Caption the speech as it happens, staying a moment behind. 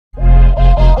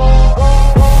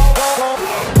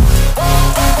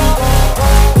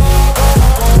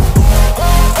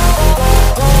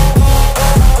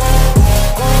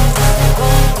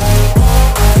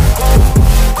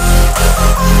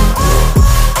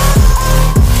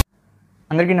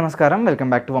అందరికీ నమస్కారం. Welcome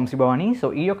back to Vamsi Bhavani. So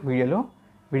ఈ యొక్క వీడియోలో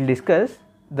will discuss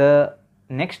the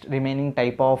next remaining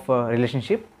type of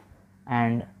relationship,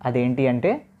 and అదేంటి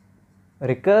అంటే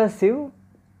రికర్సివ్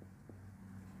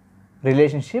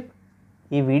రిలేషన్షిప్.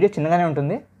 ఈ వీడియో చిన్నగానే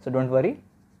ఉంటుంది, సో డోంట్ వరీ,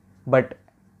 బట్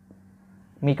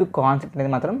మీకు కాన్సెప్ట్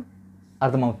అనేది మాత్రం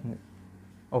అర్థమవుతుంది.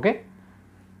 Okay,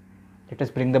 let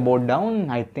us bring the board down.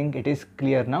 I think it is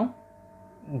clear now.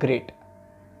 Great.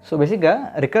 So బేసిక్గా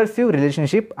రికర్సివ్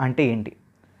రిలేషన్షిప్ అంటే ఏంటి?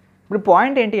 ఇప్పుడు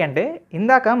పాయింట్ ఏంటి అంటే,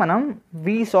 ఇందాక మనం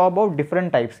we saw about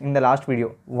different types in the last video.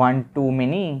 1 to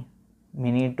many,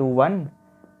 many to 1,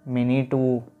 many to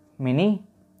many.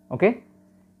 Okay,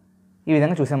 ఈ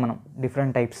విధంగా చూసాం మనం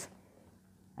different types,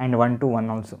 and 1 to 1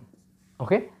 also.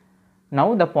 Okay, now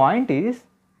the point is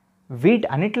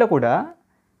వీటన్నిటిలో కూడా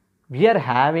we are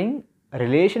having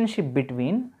relationship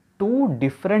between 2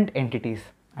 different entities.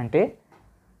 అంటే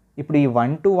ఇప్పుడు ఈ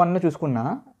 1 to 1లో చూసుకున్నా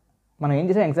మనం ఏం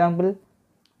చేసాం, ఎగ్జాంపుల్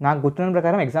నాకు గుర్తున్న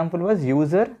ప్రకారం example was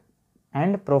user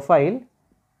and profile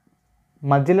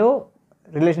మధ్యలో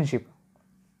రిలేషన్షిప్.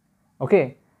 ఓకే,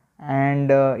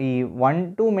 అండ్ ఈ 1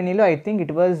 to మెనీలో I think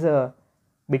it was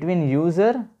between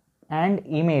user and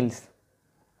emails,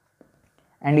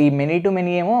 and ఈ మెనీ టు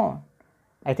మెనీ ఏమో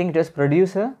I think it was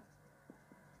producer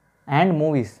and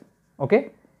movies. Okay,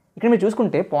 ఇక్కడ మీరు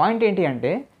చూసుకుంటే పాయింట్ ఏంటి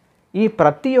అంటే, ఈ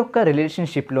ప్రతి ఒక్క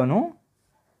రిలేషన్షిప్లోనూ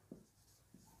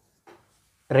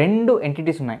 2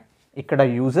 ఎంటిటీస్ ఉన్నాయి. ఇక్కడ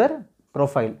user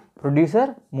profile,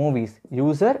 producer movies,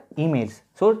 user emails.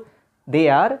 So they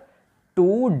are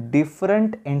 2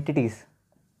 different entities.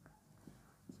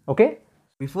 Okay,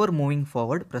 before moving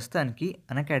forward, ప్రస్తుతానికి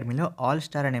అన్అకాడమీలో ఆల్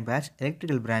స్టార్ అనే బ్యాచ్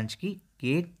ఎలక్ట్రికల్ బ్రాంచ్కి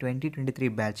గేట్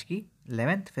 2023 బ్యాచ్కి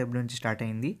 11th Feb నుంచి స్టార్ట్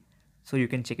అయింది. So you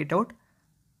can check it out.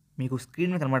 మీకు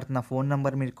స్క్రీన్ మీద కనబడుతున్న ఫోన్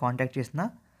నెంబర్ మీరు contact చేసినా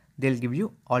they will give you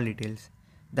all details.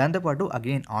 దాంతోపాటు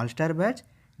again all star batch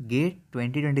gate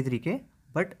 2023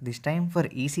 but this time for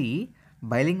ECE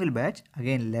bilingual batch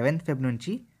again 11th Feb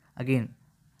నుంచి. Again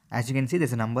as you can see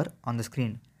this number on the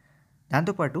screen.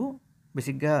 దాంతోపాటు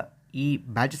బేసిక్గా ఈ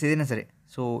batches ఏదైనా సరే,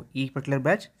 so ఈ particular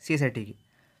batch సిఎస్ఐటీకి,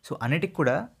 so అన్నిటికి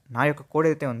కూడా నా యొక్క కోడ్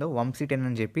ఏదైతే ఉందో వంశీ 10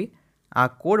 అని చెప్పి ఆ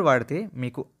కోడ్ వాడితే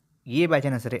మీకు ఏ బ్యాచ్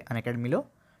అయినా సరే అన్అకాడమీలో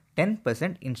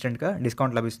 10% ఇన్స్టెంట్గా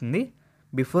డిస్కౌంట్ లభిస్తుంది.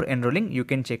 Before enrolling you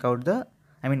can checkout the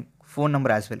phone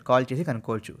number as well, call చేసి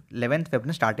కనుక్కోవచ్చు. 11th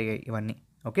Febన స్టార్ట్ అయ్యాయి ఇవన్నీ.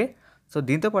 ఓకే, సో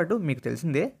దీంతోపాటు మీకు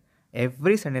తెలిసిందే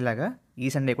ఎవ్రీ సండే లాగా ఈ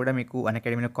సండే కూడా మీకు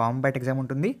అన్అకాడమీలో కాంబాట్ ఎగ్జామ్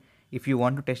ఉంటుంది. If you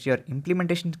want to test your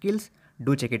implementation skills,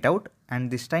 do check it out. And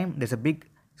this time this a big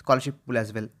scholarship pool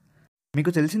as well.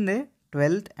 మీకు తెలిసిందే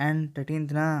 12th and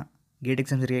 13th gate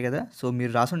exams జరిగాయి కదా. So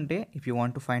మీరు రాసుంటే if you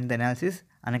want to find the analysis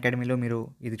అన్అకాడమీలో మీరు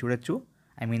ఇది చూడొచ్చు.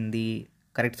 The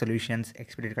correct solutions,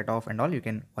 expected cut off and all, you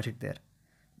can watch it there.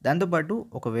 దాంతోపాటు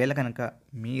ఒకవేళ కనుక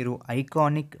మీరు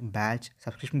ఐకానిక్ బ్యాచ్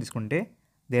సబ్స్క్రిప్షన్ తీసుకుంటే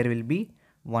there will be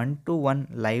 1 to 1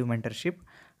 live mentorship.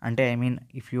 అంటే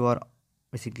if you are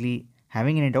basically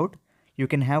having any doubt you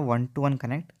can have 1 to 1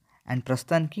 connect. And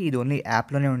ప్రస్తుతానికి ఇది only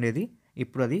యాప్లోనే ఉండేది,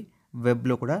 ఇప్పుడు అది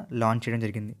వెబ్లో కూడా లాంచ్ చేయడం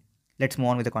జరిగింది. Let's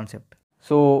move on with the concept.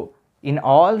 So in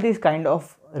all these kind of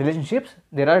relationships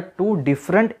there are 2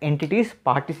 different entities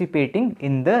participating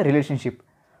in the relationship.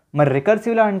 మరి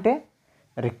రికర్సివ్లో అంటే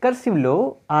రికర్సివ్లో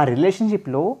ఆ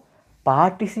రిలేషన్షిప్లో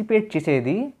పార్టిసిపేట్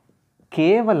చేసేది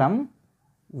కేవలం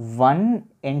 1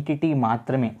 ఎంటిటీ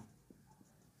మాత్రమే.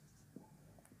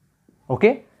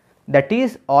 Okay, that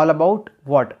is all about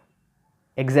what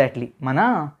exactly మన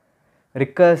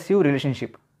రికర్సివ్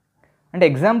రిలేషన్షిప్. అంటే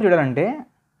example చూడాలంటే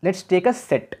let's take a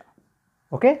set.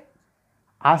 Okay,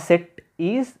 ఆ సెట్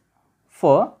ఈజ్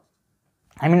ఫర్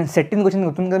సెట్ ఎందుకు వచ్చింది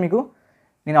గుర్తుంది కదా మీకు.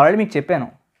 నేను ఆల్రెడీ మీకు చెప్పాను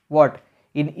what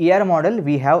in ER model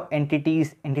we have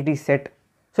entity set.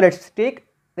 So let's take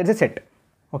that's a set.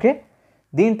 Okay,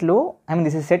 దీంట్లో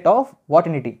this is set of what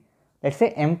entity, let's A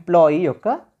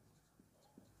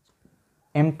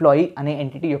employee అనే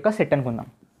ఎంటిటీ యొక్క సెట్ అనుకుందాం.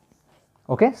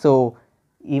 Okay, so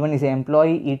E1 is a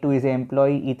employee, E2 is a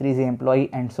employee, E3 is a employee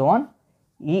and so on.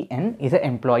 En is a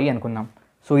employee అనుకుందాం.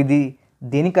 So ఇది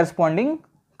దేనికి corresponding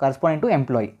to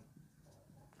employee.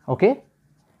 Okay,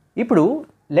 ఇప్పుడు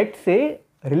let's say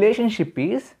relationship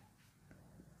is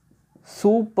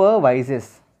supervises.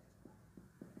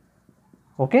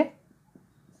 Okay,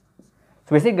 so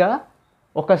బేసిక్గా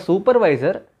ఒక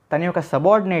supervisor తన యొక్క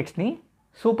సబార్డినేట్స్ని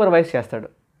supervise చేస్తాడు.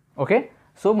 Okay,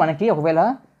 so మనకి ఒకవేళ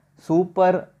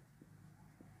సూపర్వైజర్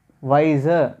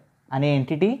అనే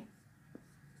ఎంటిటీ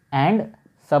అండ్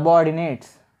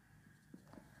సబార్డినేట్స్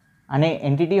అనే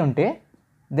ఎంటిటీ ఉంటే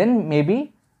దెన్ మేబీ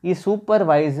ఈ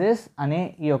సూపర్వైజర్స్ అనే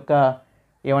ఈ యొక్క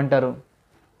ఏమంటారు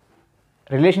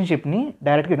రిలేషన్షిప్ని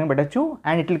డైరెక్ట్గా ఇట్లా పెట్టచ్చు,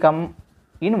 and it will come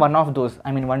in one of those,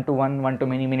 I mean one to one, one to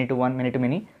many, many to one, many to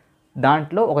many.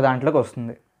 దాంట్లో ఒక దాంట్లోకి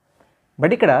వస్తుంది.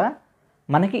 బట్ ఇక్కడ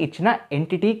మనకి ఇచ్చిన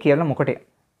ఎంటిటీ కేవలం ఒకటే,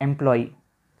 ఎంప్లాయీ.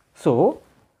 సో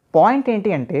పాయింట్ ఏంటి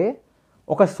అంటే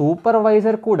ఒక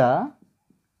సూపర్వైజర్ కూడా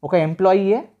ఒక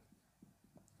ఎంప్లాయీయే,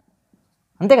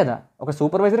 అంతే కదా. ఒక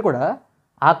సూపర్వైజర్ కూడా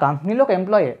ఆ కంపెనీలో ఒక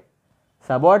ఎంప్లాయే,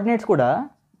 సబార్డినేట్స్ కూడా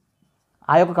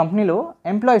ఆ యొక్క కంపెనీలో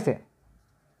ఎంప్లాయీసే.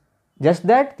 జస్ట్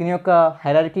దాట్ తిని యొక్క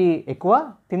హైరార్కీ ఎక్కువ,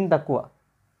 తిని తక్కువ.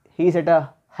 He's at a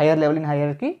higher level in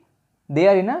hierarchy, they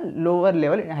are in a lower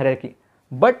level in hierarchy.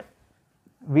 But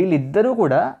వీళ్ళిద్దరూ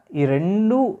కూడా ఈ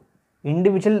రెండు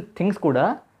ఇండివిజువల్ థింగ్స్ కూడా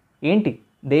ఏంటి,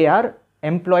 they are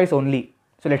employees only.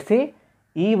 So let's say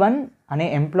E1 అనే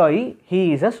employee he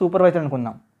is a supervisor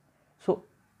అనుకుందాం. So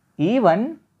E1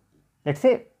 let's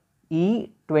say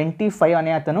E25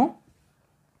 అనే అతను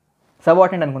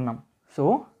సబార్డినేట్ అనుకుందాం. సో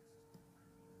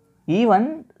E1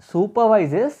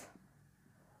 సూపర్వైజెస్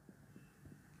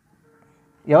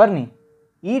ఎవరిని,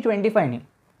 E25ని.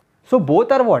 So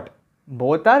both are what,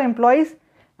 both are employees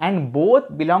and both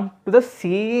belong to the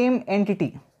same entity.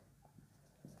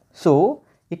 So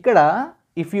ఇక్కడ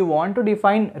if you want to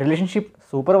define relationship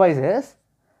supervisors,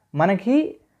 మనకి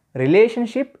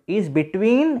relationship is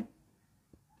between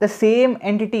the same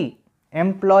entity,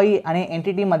 employee అనే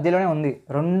entity మధ్యలోనే ఉంది,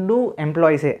 రెండు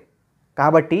ఎంప్లాయీసే.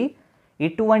 కాబట్టి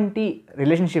ఇటువంటి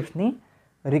రిలేషన్షిప్స్ని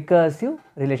recursive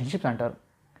relationships అంటారు.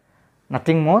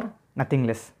 Nothing more, nothing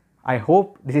less. I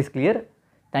hope this is clear.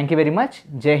 Thank you very much.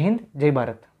 జై హింద్, జై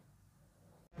భారత్.